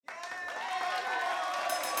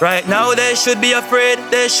Right now they should be afraid,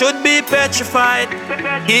 they should be petrified.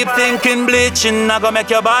 Keep thinking bleaching, I go make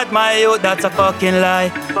you bad, my youth, that's a fucking lie.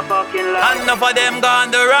 And enough of them gone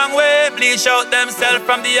the wrong way, bleach out themselves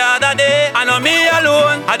from the other day. I know me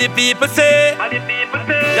alone, how the people say,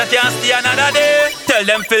 you can't stay another day. Tell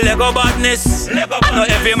them feel LEGGO badness, not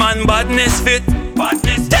every man badness fit.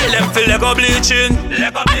 Tell them feel LEGGO bleaching,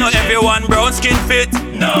 not everyone brown skin fit.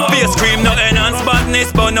 Face cream no enhance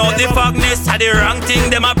badness, but not the fagness. Had the wrong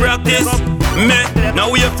thing them a practice. Me,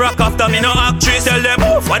 now we a frack after me no actress. Tell them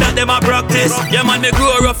for that them a practice. Yeah man, me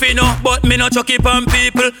grow rough but me no chuck it on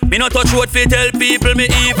people. Me no touch what fi tell people me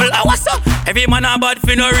evil. Ah what's up? Every man a bad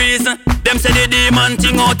for no reason. Them say the demon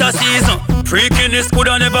thing out of season. Freakiness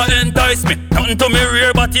coulda never entice me. Nothing to me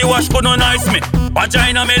rear but he wash could no nice me.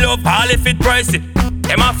 Vagina me love all if it pricey.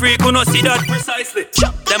 Them a freak who no see that precisely.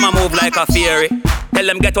 Them a move like a fairy. Tell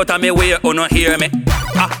them get out of me way who no hear me.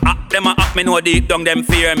 Them a act me know deep down them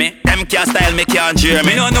fear me. Them can't style me, can't jeer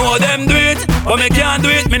me. Me no know them do it, but me can't do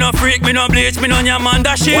it. Me no freak, me no bleach, me no yam and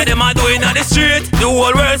that shit. What them a doing on the street, the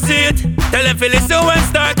whole world see it. Tell them feel listen when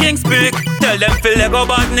Star King speak. Tell them feel LEGGO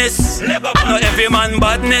badness, not every man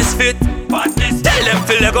badness fit. Tell them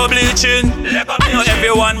feel LEGGO bleaching, not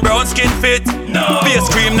everyone brown skin fit. Face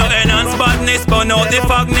cream no enhance badness, but not the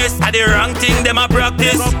fagness. Had the wrong thing them a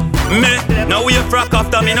practice. Me, now we a frack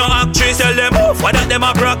after me no actress. Tell them for that them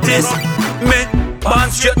a practice. Me, born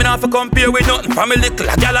straight me not for compare with nothing. From a little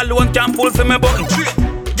a gal alone can pull for me button.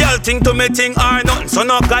 Girl think to me thing or nothing, so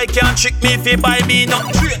no guy can trick me if he buy me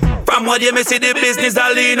nothing. From what you me see the business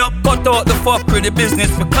I lean up. Cut out the fuck with the business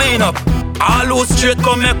for clean up. All loose straight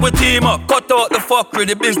come make we team up. Cut out the fuck with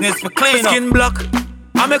the business for clean up. Skin black,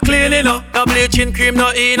 I'm a clean enough. No bleaching cream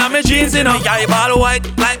no in on me jeans enough. Me eyeball white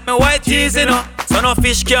like me white cheese enough. So no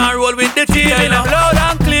fish can roll with the teeth enough. Loud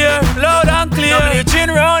and clear, loud and clear. No bleaching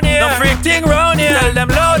round here, no freak thing round here. Tell them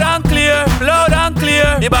loud and clear, loud and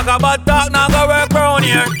clear. The back of bad talk now go work round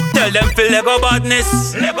here. Tell them feel LEGGO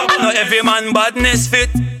badness, not every man badness fit.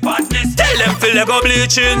 Tell them feel LEGGO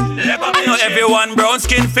bleaching, not everyone brown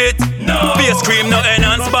skin fit. Face cream no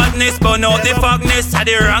enhance badness, but not the fagness. Had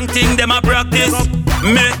the wrong thing them a practice.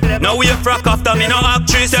 Me, now we a frack after me no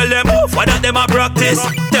actress. Tell them for that them a practice.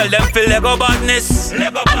 Tell them feel LEGGO badness,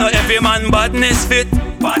 not every man badness fit.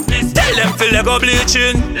 Tell them feel LEGGO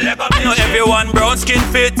bleaching, not everyone brown skin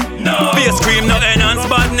fit. Face cream no enhance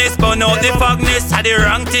badness, but not the fagness. Had the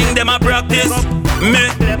wrong thing them a practice. Me,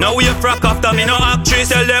 now we a frack after me no actress.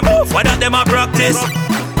 Tell them for that them a practice.